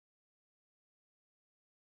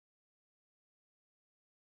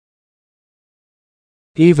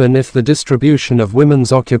Even if the distribution of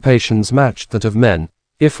women's occupations matched that of men,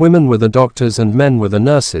 if women were the doctors and men were the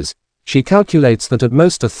nurses, she calculates that at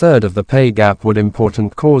most a third of the pay gap would.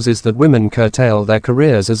 Important cause is that women curtail their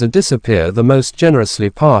careers as a disappear the most generously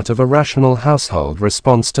part of a rational household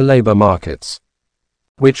response to labor markets,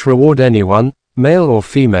 which reward anyone, male or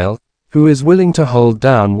female, who is willing to hold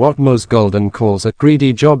down what Mos Golden calls a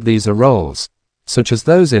greedy job. These are roles, such as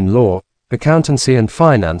those in law, accountancy and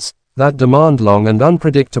finance, that demand long and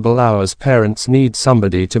unpredictable hours. Parents need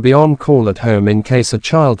somebody to be on call at home in case a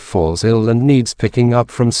child falls ill and needs picking up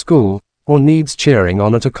from school, or needs cheering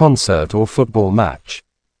on at a concert or football match.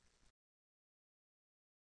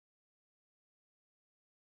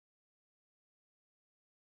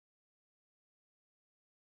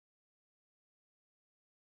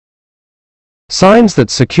 Signs that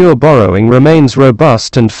secure borrowing remains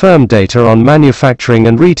robust and firm. Data on manufacturing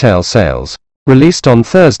and retail sales, released on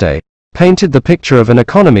Thursday, painted the picture of an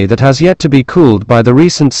economy that has yet to be cooled by the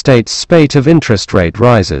recent state's spate of interest rate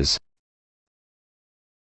rises.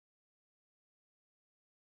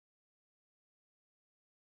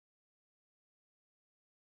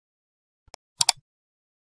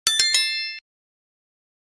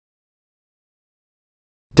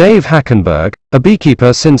 Dave Hackenberg, a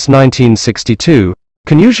beekeeper since 1962,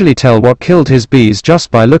 can usually tell what killed his bees just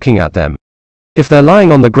by looking at them. If they're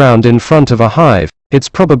lying on the ground in front of a hive, it's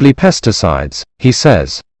probably pesticides, he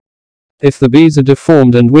says. If the bees are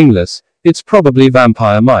deformed and wingless, it's probably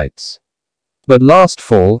vampire mites. But last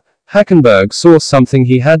fall, Hackenberg saw something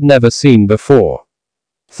he had never seen before.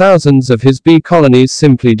 Thousands of his bee colonies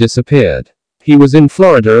simply disappeared. He was in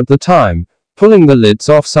Florida at the time, pulling the lids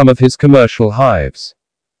off some of his commercial hives.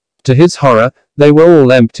 To his horror, they were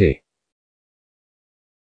all empty.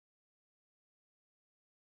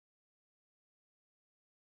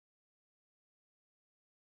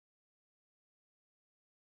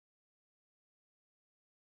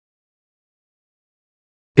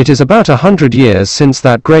 It is about 100 years since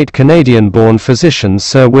that great Canadian-born physician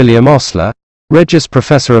Sir William Osler, Regius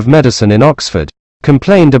Professor of Medicine in Oxford,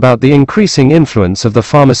 complained about the increasing influence of the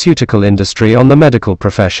pharmaceutical industry on the medical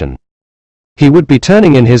profession. He would be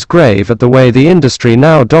turning in his grave at the way the industry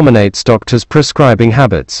now dominates doctors' prescribing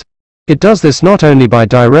habits. It does this not only by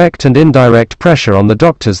direct and indirect pressure on the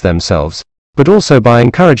doctors themselves, but also by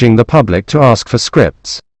encouraging the public to ask for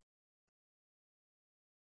scripts.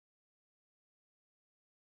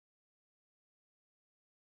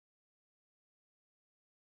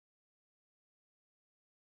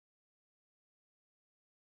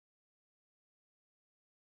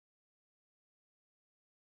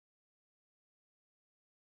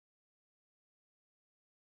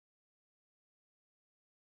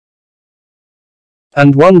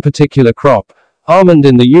 And one particular crop, almond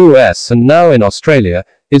in the US and now in Australia,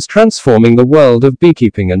 is transforming the world of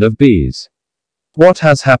beekeeping and of bees. What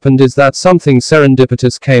has happened is that something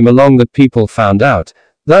serendipitous came along, that people found out,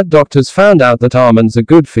 that doctors found out that almonds are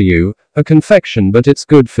good for you, a confection, but it's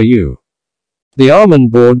good for you. The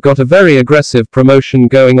almond board got a very aggressive promotion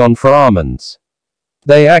going on for almonds.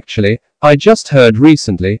 They actually, I just heard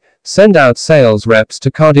recently, send out sales reps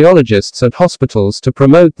to cardiologists at hospitals to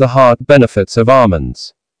promote the heart benefits of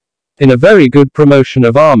almonds. In a very good promotion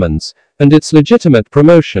of almonds, and it's legitimate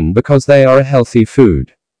promotion because they are a healthy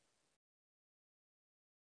food.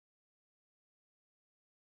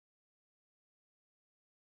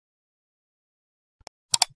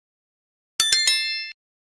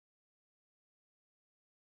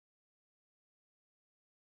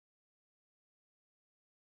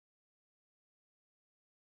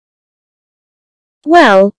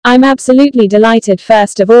 Well, I'm absolutely delighted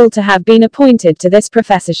first of all to have been appointed to this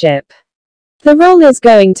professorship. The role is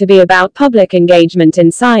going to be about public engagement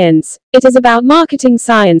in science. It is about marketing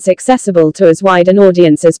science accessible to as wide an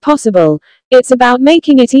audience as possible. It's about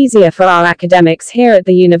making it easier for our academics here at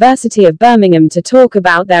the University of Birmingham to talk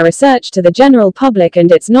about their research to the general public,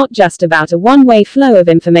 and it's not just about a one-way flow of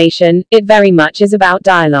information, it very much is about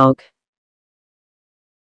dialogue.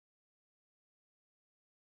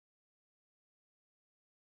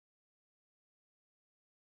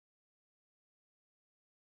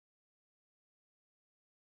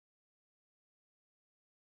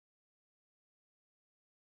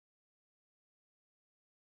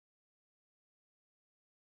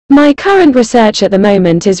 My current research at the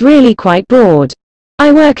moment is really quite broad.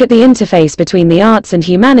 I work at the interface between the arts and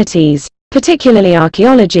humanities, particularly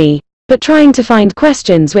archaeology, but trying to find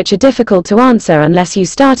questions which are difficult to answer unless you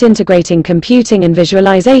start integrating computing and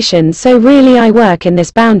visualization. So really I work in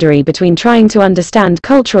this boundary between trying to understand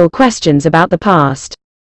cultural questions about the past.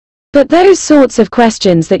 But those sorts of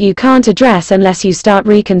questions that you can't address unless you start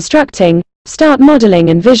reconstructing, Start modeling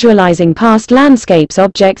and visualizing past landscapes,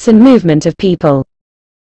 objects, and movement of people.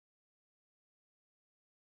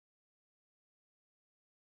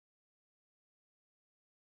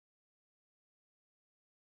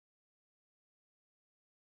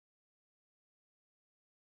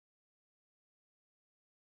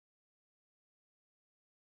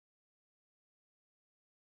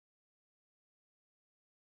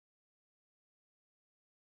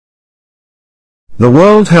 The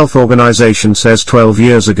World Health Organization says 12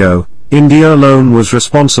 years ago, India alone was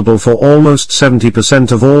responsible for almost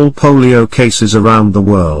 70% of all polio cases around the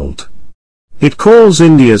world. It calls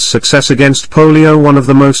India's success against polio one of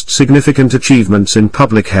the most significant achievements in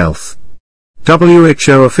public health.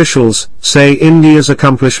 WHO officials say India's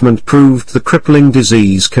accomplishment proved the crippling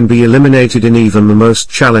disease can be eliminated in even the most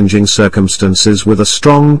challenging circumstances with a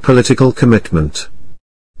strong political commitment.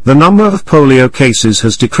 The number of polio cases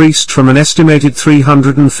has decreased from an estimated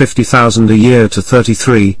 350,000 a year to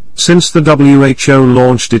 33, since the WHO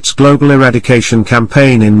launched its global eradication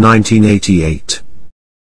campaign in 1988.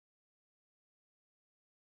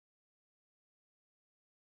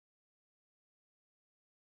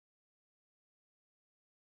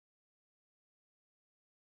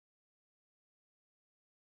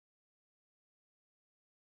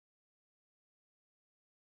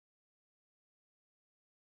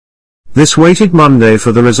 This waited Monday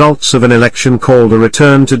for the results of an election called a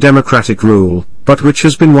return to democratic rule, but which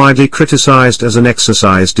has been widely criticized as an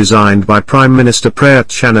exercise designed by Prime Minister Prayut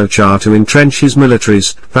Chan-o-cha to entrench his military's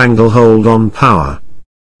stranglehold on power.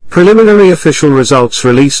 Preliminary official results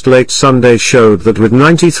released late Sunday showed that with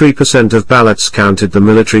 93% of ballots counted, the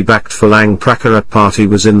military-backed Phalang Pracharat party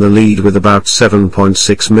was in the lead with about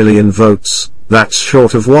 7.6 million votes. That's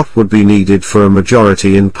short of what would be needed for a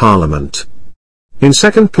majority in parliament. In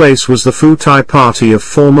second place was the Pheu Thai party of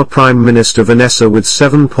former Prime Minister Vanessa with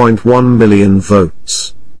 7.1 million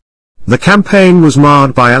votes. The campaign was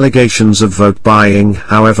marred by allegations of vote buying.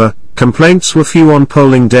 However, complaints were few on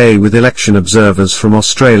polling day, with election observers from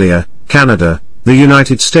Australia, Canada, the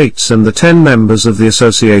United States and the 10 members of the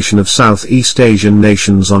Association of Southeast Asian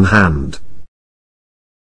Nations on hand.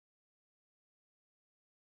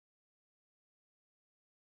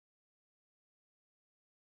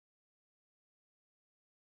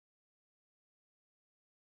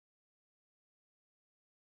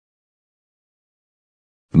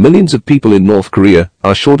 Millions of people in North Korea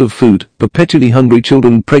are short of food. Perpetually hungry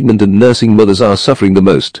children, pregnant and nursing mothers are suffering the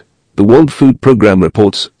most. The World Food Programme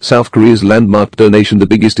reports South Korea's landmark donation, the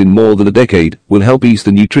biggest in more than a decade, will help ease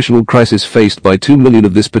the nutritional crisis faced by 2 million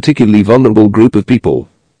of this particularly vulnerable group of people.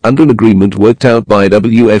 Under an agreement worked out by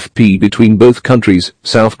WFP between both countries,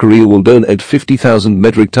 South Korea will donate 50,000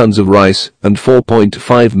 metric tons of rice and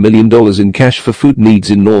 $4.5 million in cash for food needs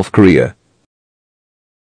in North Korea.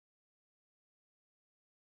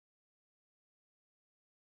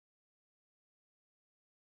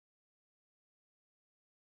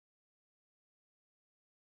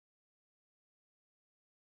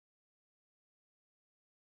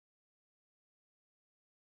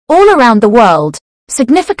 All around the world,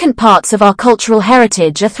 significant parts of our cultural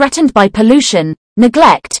heritage are threatened by pollution,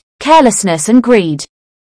 neglect, carelessness and greed.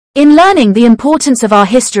 In learning the importance of our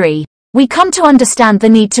history, we come to understand the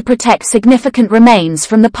need to protect significant remains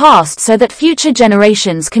from the past so that future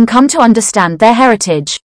generations can come to understand their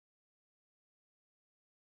heritage.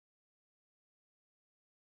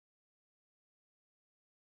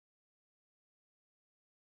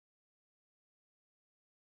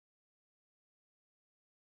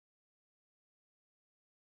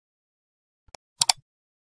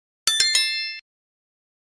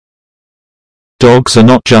 Dogs are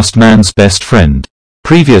not just man's best friend.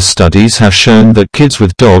 Previous studies have shown that kids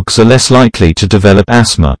with dogs are less likely to develop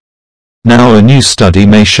asthma. Now a new study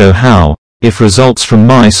may show how, if results from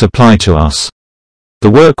mice apply to us. The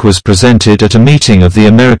work was presented at a meeting of the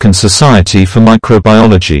American Society for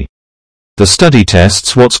Microbiology. The study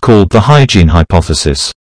tests what's called the hygiene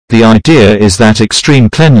hypothesis. The idea is that extreme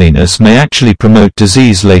cleanliness may actually promote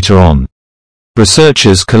disease later on.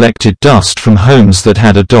 Researchers collected dust from homes that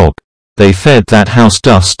had a dog. They fed that house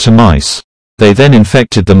dust to mice. They then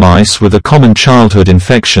infected the mice with a common childhood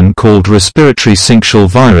infection called respiratory syncytial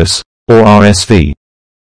virus, or RSV.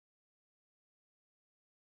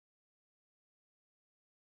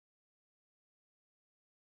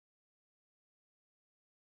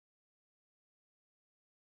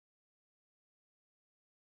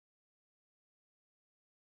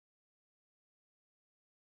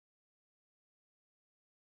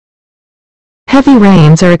 Heavy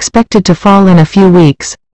rains are expected to fall in a few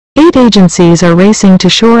weeks. 8 agencies are racing to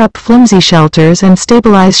shore up flimsy shelters and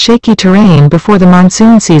stabilize shaky terrain before the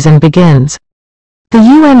monsoon season begins. The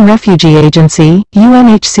UN Refugee Agency,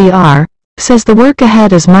 UNHCR, says the work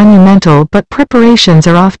ahead is monumental, but preparations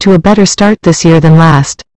are off to a better start this year than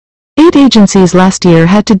last. 8 agencies last year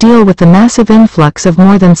had to deal with the massive influx of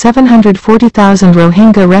more than 740,000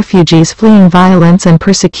 Rohingya refugees fleeing violence and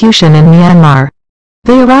persecution in Myanmar.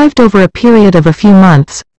 They arrived over a period of a few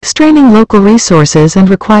months, straining local resources and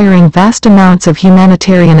requiring vast amounts of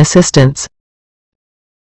humanitarian assistance.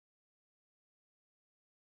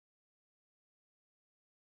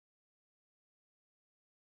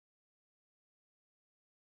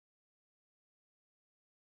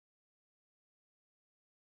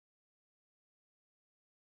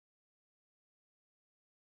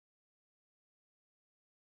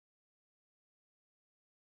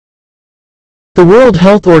 The World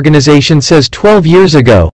Health Organization says 12 years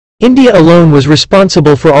ago, India alone was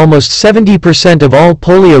responsible for almost 70% of all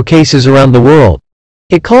polio cases around the world.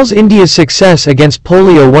 It calls India's success against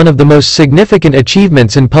polio one of the most significant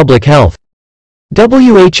achievements in public health.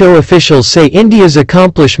 WHO officials say India's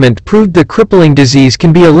accomplishment proved the crippling disease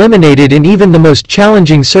can be eliminated in even the most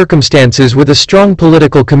challenging circumstances with a strong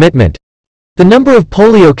political commitment. The number of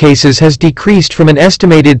polio cases has decreased from an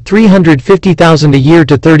estimated 350,000 a year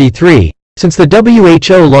to 33. Since the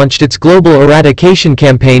WHO launched its global eradication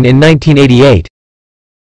campaign in 1988.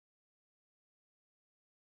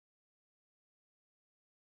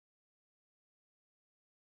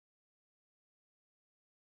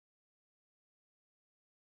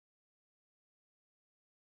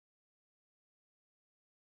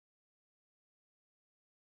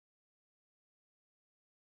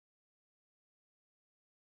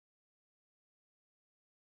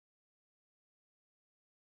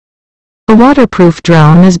 A waterproof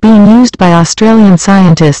drone is being used by Australian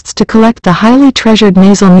scientists to collect the highly treasured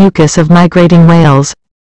nasal mucus of migrating whales.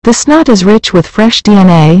 The snot is rich with fresh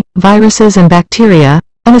DNA, viruses and bacteria,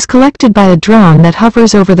 and is collected by a drone that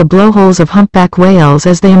hovers over the blowholes of humpback whales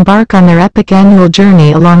as they embark on their epic annual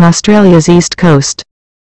journey along Australia's east coast.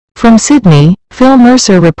 From Sydney, Phil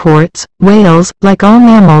Mercer reports, whales, like all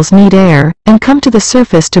mammals, need air, and come to the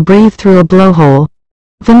surface to breathe through a blowhole.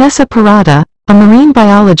 Vanessa Parada, a marine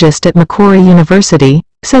biologist at Macquarie University,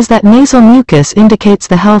 says that nasal mucus indicates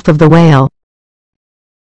the health of the whale.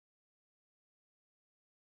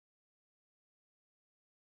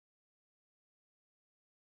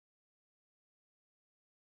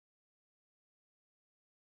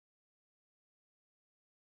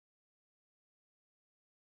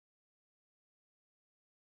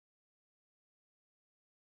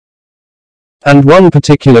 And one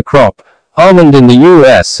particular crop, almond in the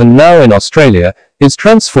US and now in Australia, is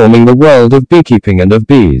transforming the world of beekeeping and of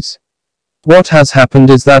bees. What has happened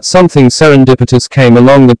is that something serendipitous came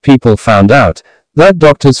along that people found out, that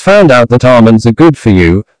doctors found out that almonds are good for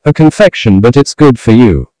you, a confection but it's good for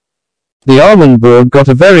you. The almond board got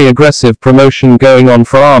a very aggressive promotion going on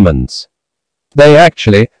for almonds. They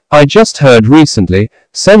actually, I just heard recently,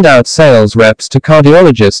 send out sales reps to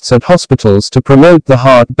cardiologists at hospitals to promote the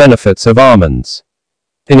heart benefits of almonds.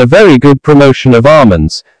 In a very good promotion of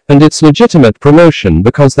almonds, and it's legitimate promotion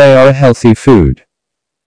because they are a healthy food.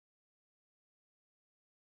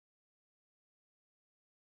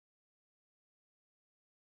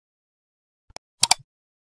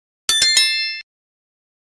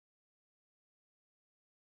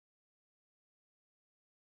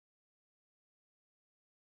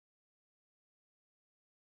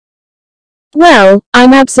 Well,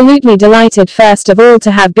 I'm absolutely delighted first of all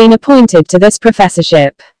to have been appointed to this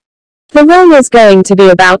professorship. The role is going to be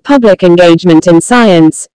about public engagement in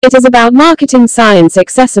science. It is about marketing science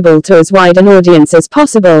accessible to as wide an audience as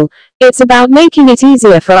possible. It's about making it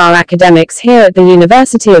easier for our academics here at the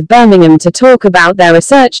University of Birmingham to talk about their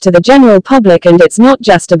research to the general public, and it's not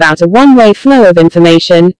just about a one-way flow of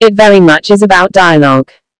information, it very much is about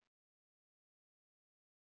dialogue.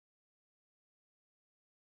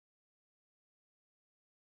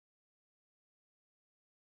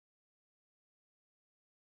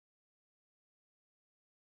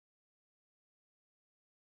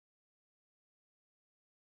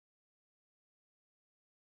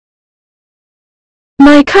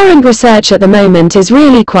 My current research at the moment is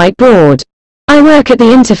really quite broad. I work at the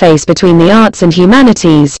interface between the arts and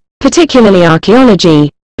humanities, particularly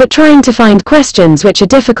archaeology, but trying to find questions which are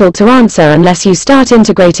difficult to answer unless you start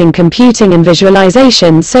integrating computing and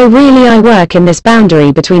visualization, so really I work in this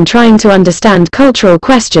boundary between trying to understand cultural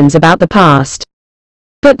questions about the past.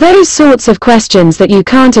 But those sorts of questions that you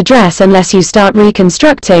can't address unless you start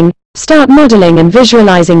reconstructing, start modeling and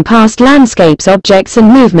visualizing past landscapes, objects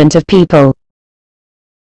and movement of people.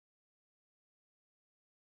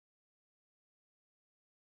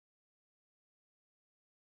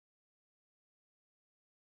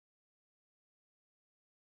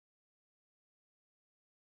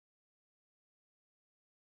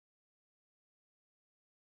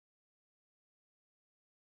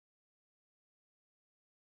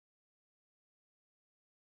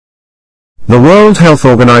 The World Health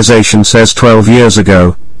Organization says 12 years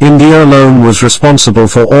ago, India alone was responsible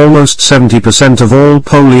for almost 70% of all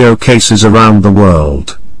polio cases around the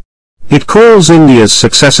world. It calls India's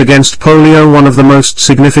success against polio one of the most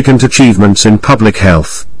significant achievements in public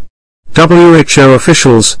health. WHO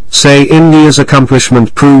officials say India's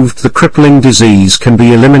accomplishment proved the crippling disease can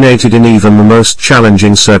be eliminated in even the most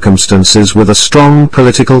challenging circumstances with a strong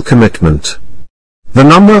political commitment. The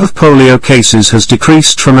number of polio cases has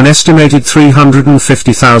decreased from an estimated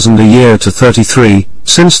 350,000 a year to 33,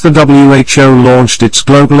 since the WHO launched its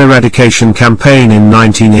global eradication campaign in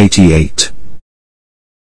 1988.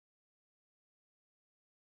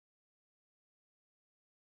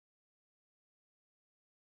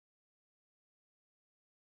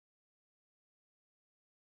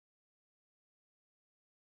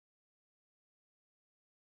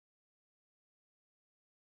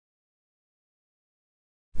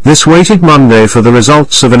 This waited Monday for the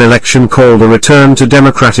results of an election called a return to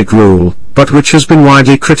democratic rule, but which has been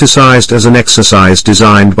widely criticized as an exercise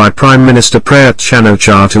designed by Prime Minister Prayut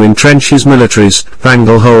Chan-o-cha to entrench his military's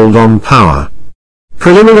stranglehold on power.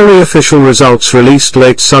 Preliminary official results released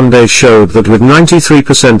late Sunday showed that with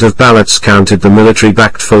 93% of ballots counted, the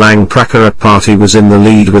military-backed Phalang Pracharat party was in the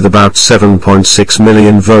lead with about 7.6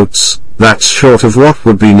 million votes. That's short of what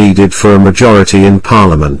would be needed for a majority in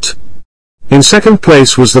parliament. In second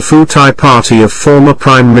place was the Pheu Thai party of former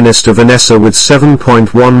Prime Minister Vanessa with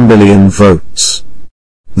 7.1 million votes.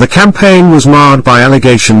 The campaign was marred by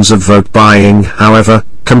allegations of vote buying. However,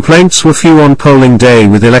 complaints were few on polling day,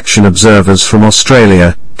 with election observers from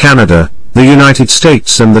Australia, Canada, the United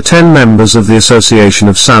States and the 10 members of the Association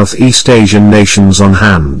of Southeast Asian Nations on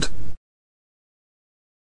hand.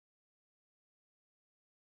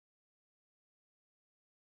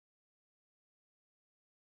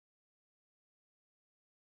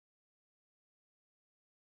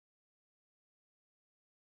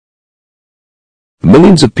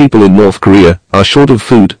 Millions of people in North Korea are short of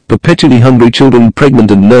food. Perpetually hungry children,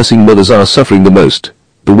 pregnant and nursing mothers are suffering the most.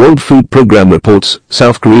 The World Food Programme reports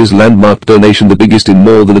South Korea's landmark donation, the biggest in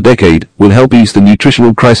more than a decade, will help ease the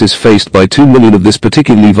nutritional crisis faced by 2 million of this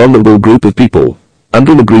particularly vulnerable group of people.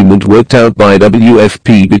 Under an agreement worked out by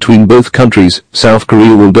WFP between both countries, South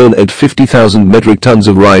Korea will donate 50,000 metric tons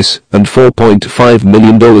of rice and $4.5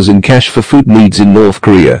 million in cash for food needs in North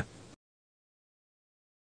Korea.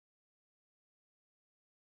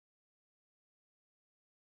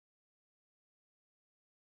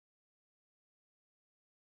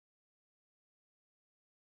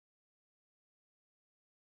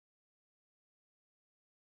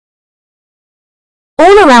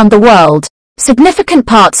 All around the world, significant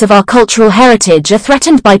parts of our cultural heritage are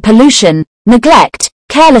threatened by pollution, neglect,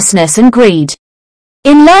 carelessness and greed.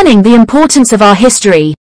 In learning the importance of our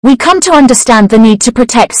history, we come to understand the need to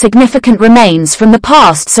protect significant remains from the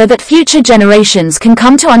past so that future generations can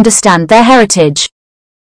come to understand their heritage.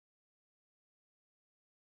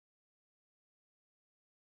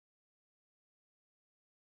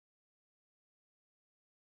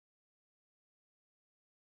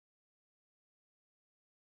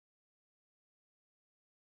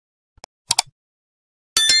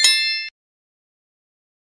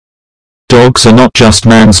 Dogs are not just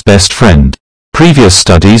man's best friend. Previous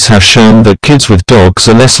studies have shown that kids with dogs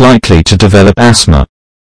are less likely to develop asthma.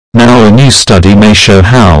 Now a new study may show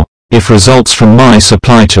how, if results from mice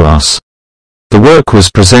apply to us. The work was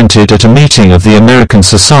presented at a meeting of the American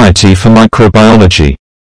Society for Microbiology.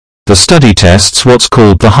 The study tests what's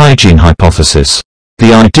called the hygiene hypothesis.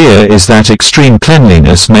 The idea is that extreme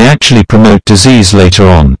cleanliness may actually promote disease later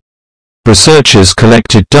on. Researchers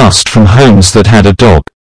collected dust from homes that had a dog.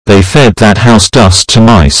 They fed that house dust to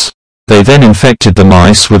mice. They then infected the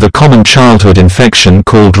mice with a common childhood infection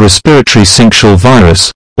called respiratory syncytial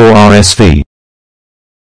virus, or RSV.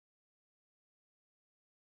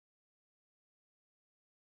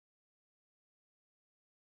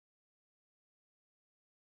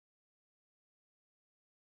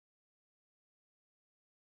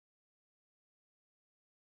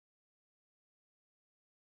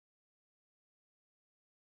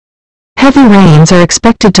 Heavy rains are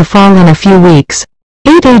expected to fall in a few weeks.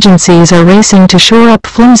 8 agencies are racing to shore up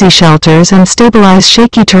flimsy shelters and stabilize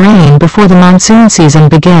shaky terrain before the monsoon season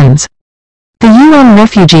begins. The UN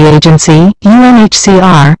Refugee Agency,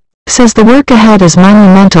 UNHCR, says the work ahead is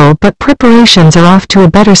monumental, but preparations are off to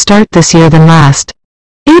a better start this year than last.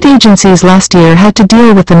 8 agencies last year had to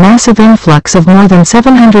deal with the massive influx of more than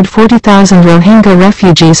 740,000 Rohingya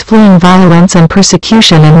refugees fleeing violence and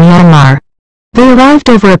persecution in Myanmar. They arrived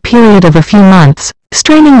over a period of a few months,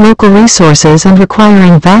 straining local resources and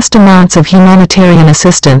requiring vast amounts of humanitarian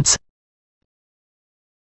assistance.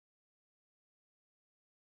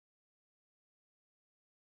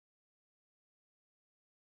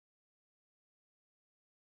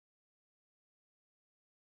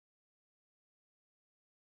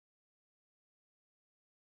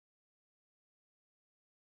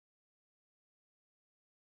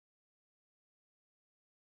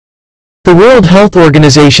 The World Health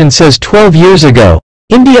Organization says 12 years ago,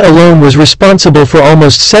 India alone was responsible for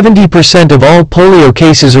almost 70% of all polio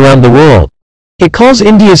cases around the world. It calls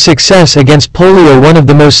India's success against polio one of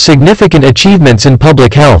the most significant achievements in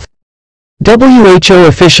public health. WHO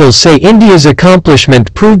officials say India's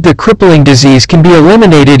accomplishment proved the crippling disease can be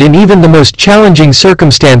eliminated in even the most challenging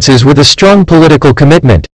circumstances with a strong political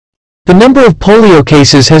commitment. The number of polio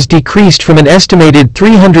cases has decreased from an estimated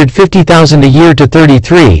 350,000 a year to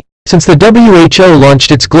 33, since the WHO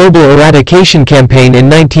launched its global eradication campaign in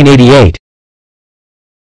 1988.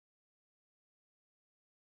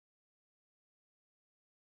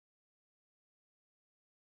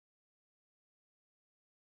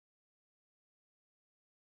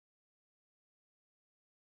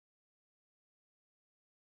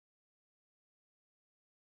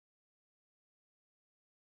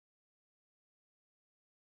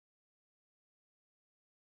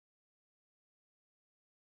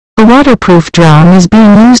 A waterproof drone is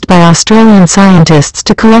being used by Australian scientists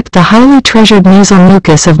to collect the highly treasured nasal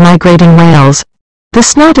mucus of migrating whales. The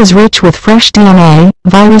snot is rich with fresh DNA,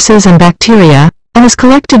 viruses and bacteria, and is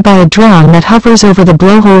collected by a drone that hovers over the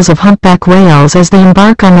blowholes of humpback whales as they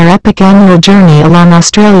embark on their epic annual journey along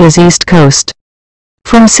Australia's east coast.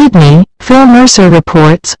 From Sydney, Phil Mercer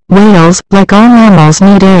reports, whales, like all mammals,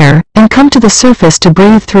 need air, and come to the surface to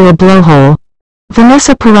breathe through a blowhole.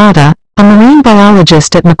 Vanessa Parada, a marine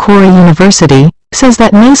biologist at Macquarie University, says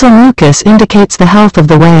that nasal mucus indicates the health of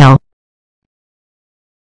the whale.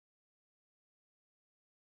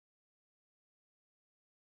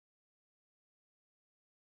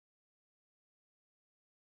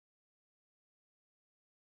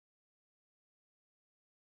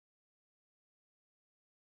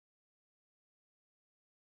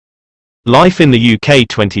 Life in the UK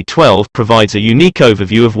 2012 provides a unique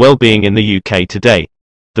overview of well-being in the UK today.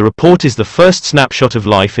 The report is the first snapshot of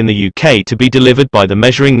life in the UK to be delivered by the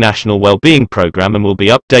Measuring National Wellbeing Programme and will be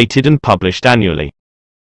updated and published annually.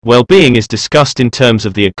 Well-being is discussed in terms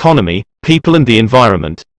of the economy, people and the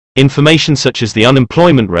environment. Information such as the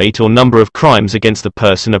unemployment rate or number of crimes against the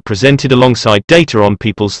person are presented alongside data on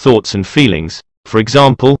people's thoughts and feelings, for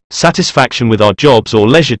example, satisfaction with our jobs or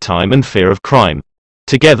leisure time and fear of crime.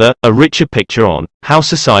 Together, a richer picture on how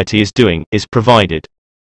society is doing is provided.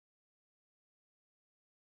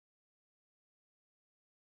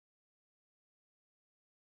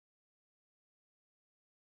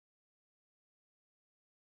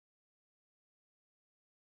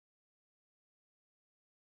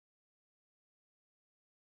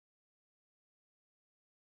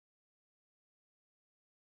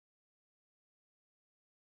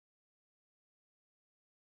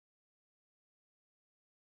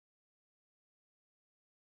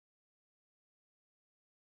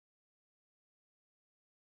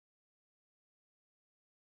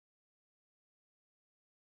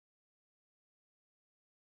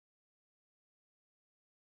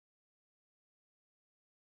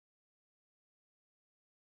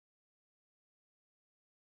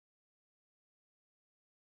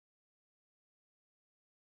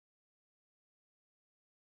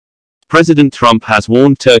 President Trump has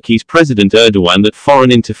warned Turkey's President Erdogan that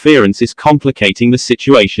foreign interference is complicating the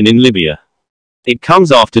situation in Libya. It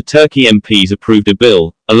comes after Turkey MPs approved a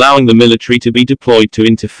bill, allowing the military to be deployed to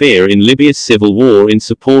interfere in Libya's civil war in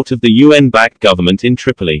support of the UN-backed government in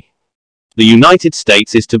Tripoli. The United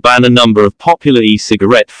States is to ban a number of popular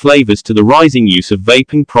e-cigarette flavors to the rising use of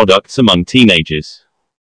vaping products among teenagers.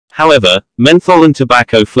 However, menthol and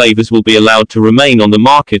tobacco flavors will be allowed to remain on the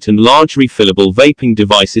market and large refillable vaping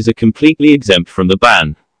devices are completely exempt from the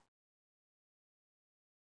ban.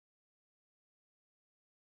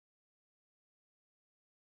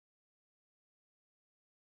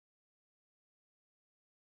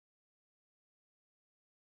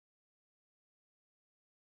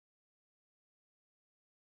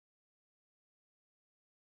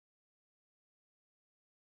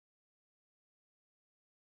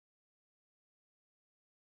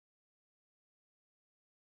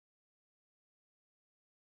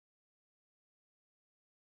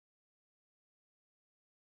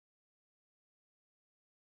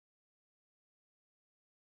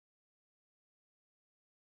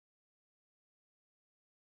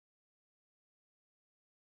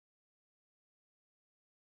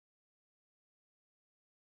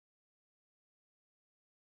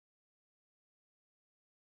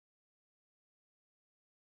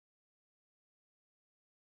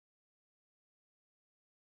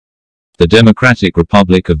 The Democratic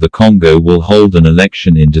Republic of the Congo will hold an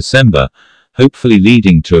election in December, hopefully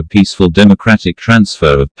leading to a peaceful democratic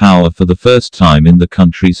transfer of power for the first time in the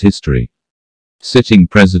country's history. Sitting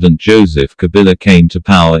President Joseph Kabila came to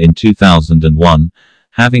power in 2001,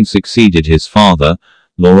 having succeeded his father,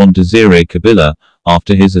 Laurent Desire Kabila,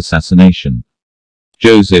 after his assassination.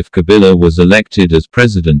 Joseph Kabila was elected as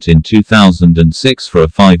president in 2006 for a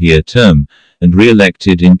 5-year term, and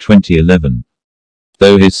re-elected in 2011.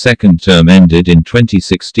 Though his second term ended in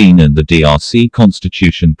 2016 and the DRC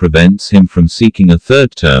constitution prevents him from seeking a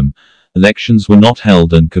third term, elections were not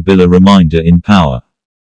held and Kabila remained in power.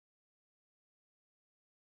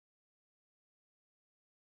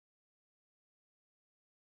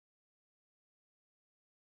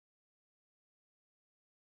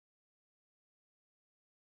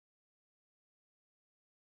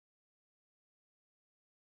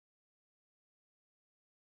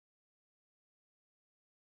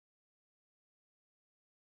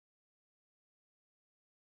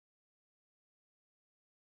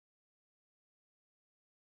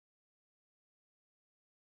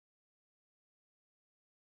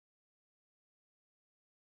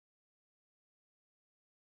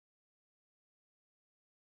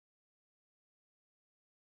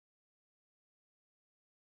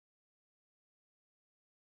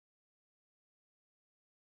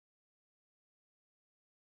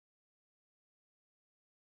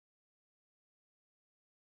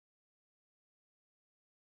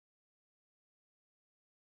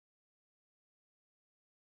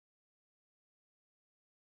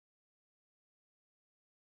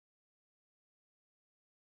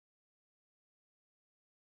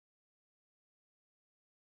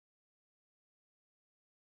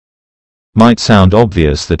 Might sound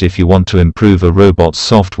obvious that if you want to improve a robot's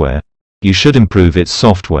software, you should improve its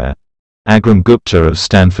software. Agram Gupta of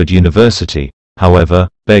Stanford University, however,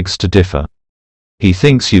 begs to differ. He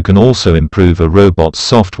thinks you can also improve a robot's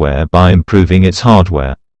software by improving its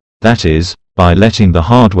hardware. That is, by letting the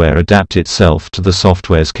hardware adapt itself to the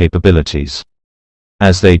software's capabilities.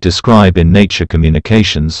 As they describe in Nature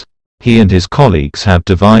Communications, he and his colleagues have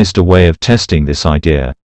devised a way of testing this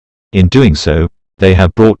idea. In doing so, they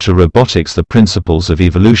have brought to robotics the principles of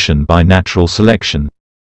evolution by natural selection.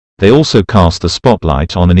 They also cast the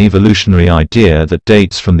spotlight on an evolutionary idea that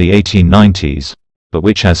dates from the 1890s, but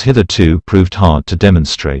which has hitherto proved hard to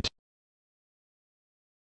demonstrate.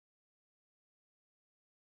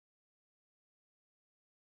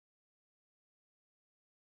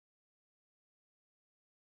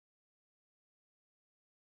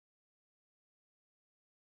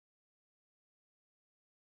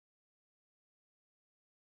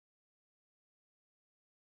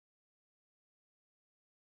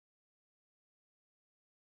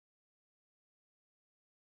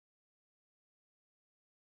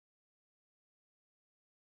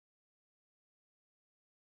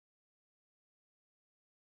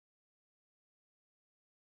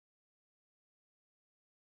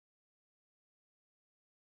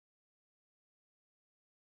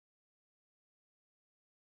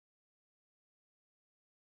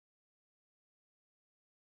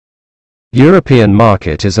 European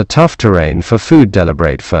market is a tough terrain for food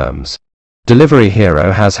delivery firms. Delivery Hero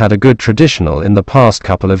has had a good traditional in the past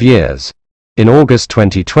couple of years. In August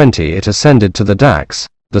 2020 it ascended to the DAX,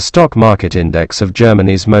 the stock market index of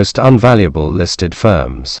Germany's most unvaluable listed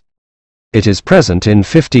firms. It is present in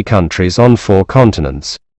 50 countries on 4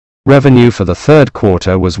 continents. Revenue for the third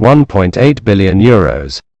quarter was €1.8 billion,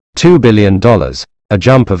 $2 billion, a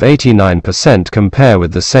jump of 89% compared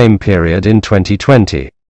with the same period in 2020.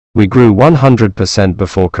 We grew 100%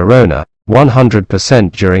 before Corona,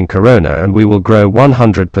 100% during Corona, and we will grow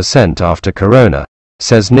 100% after Corona,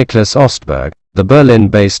 says Niklas Ostberg, the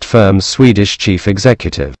Berlin-based firm's Swedish chief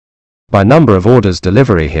executive. By number of orders,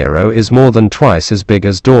 Delivery Hero is more than twice as big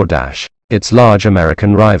as DoorDash, its large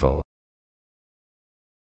American rival.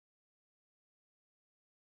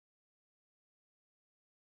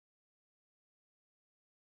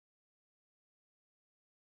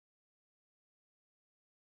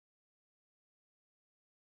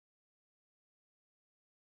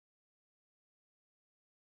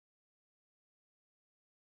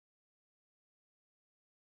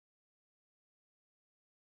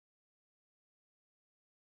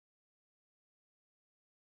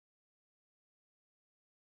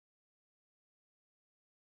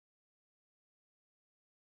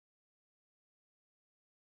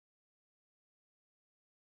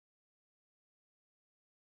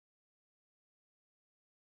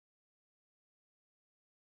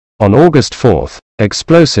 On August 4,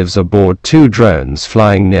 explosives aboard 2 drones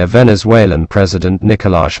flying near Venezuelan President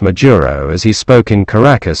Nicolás Maduro as he spoke in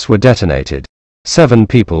Caracas were detonated. 7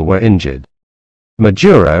 people were injured.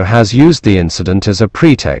 Maduro has used the incident as a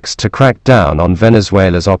pretext to crack down on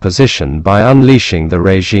Venezuela's opposition by unleashing the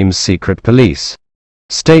regime's secret police.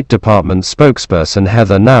 State Department spokesperson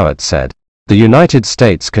Heather Nauert said, "The United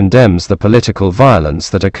States condemns the political violence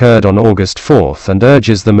that occurred on August 4 and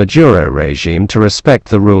urges the Maduro regime to respect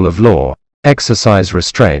the rule of law, exercise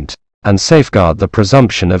restraint, and safeguard the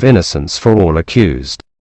presumption of innocence for all accused."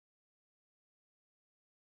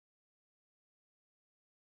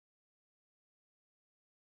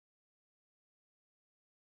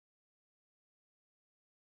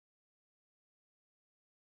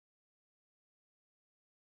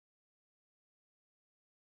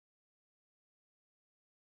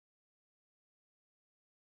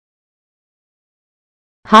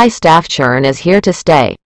 High staff churn is here to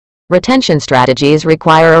stay. Retention strategies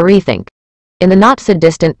require a rethink. In the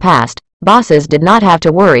not-so-distant past, bosses did not have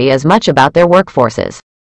to worry as much about their workforces.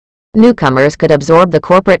 Newcomers could absorb the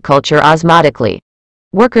corporate culture osmotically.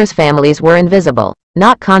 Workers' families were invisible,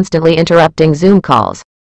 not constantly interrupting Zoom calls.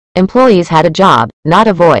 Employees had a job, not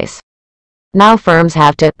a voice. Now firms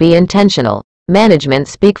have to be intentional. Management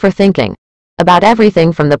speak for thinking. About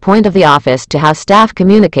everything from the point of the office to how staff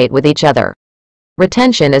communicate with each other.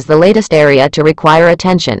 Retention is the latest area to require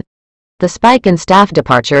attention. The spike in staff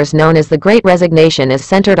departures known as the Great Resignation is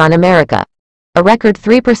centered on America. A record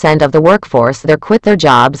 3% of the workforce there quit their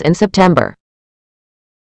jobs in September.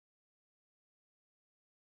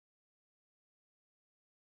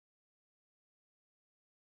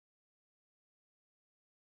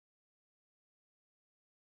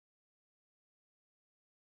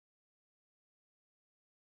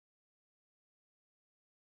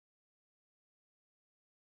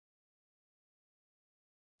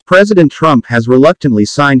 President Trump has reluctantly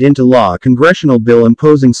signed into law a congressional bill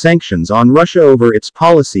imposing sanctions on Russia over its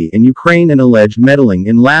policy in Ukraine and alleged meddling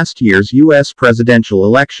in last year's U.S. presidential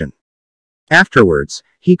election. Afterwards,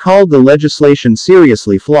 he called the legislation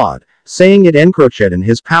seriously flawed, saying it encroached in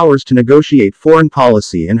his powers to negotiate foreign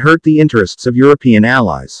policy and hurt the interests of European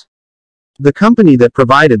allies. The company that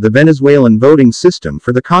provided the Venezuelan voting system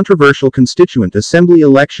for the controversial Constituent Assembly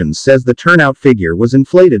elections says the turnout figure was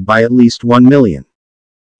inflated by at least 1 million.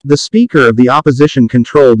 The Speaker of the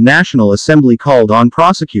opposition-controlled National Assembly called on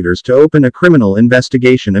prosecutors to open a criminal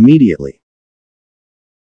investigation immediately.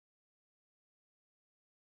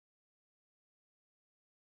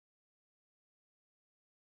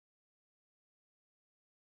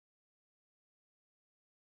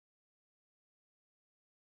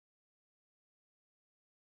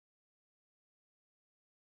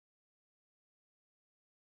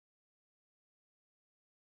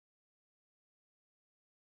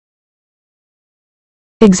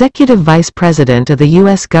 Executive Vice President of the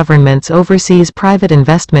U.S. government's Overseas Private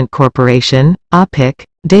Investment Corporation, OPIC,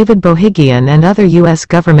 David Bohigian and other U.S.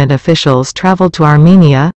 government officials traveled to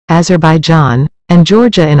Armenia, Azerbaijan, and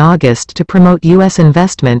Georgia in August to promote U.S.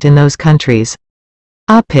 investment in those countries.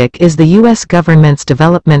 OPIC is the U.S. government's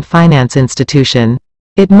development finance institution.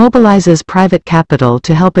 It mobilizes private capital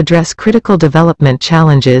to help address critical development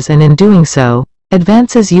challenges and in doing so,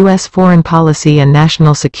 advances U.S. foreign policy and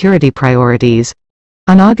national security priorities.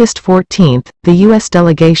 On August 14, the U.S.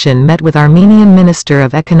 delegation met with Armenian Minister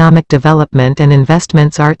of Economic Development and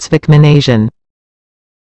Investments Artsvik Manasian.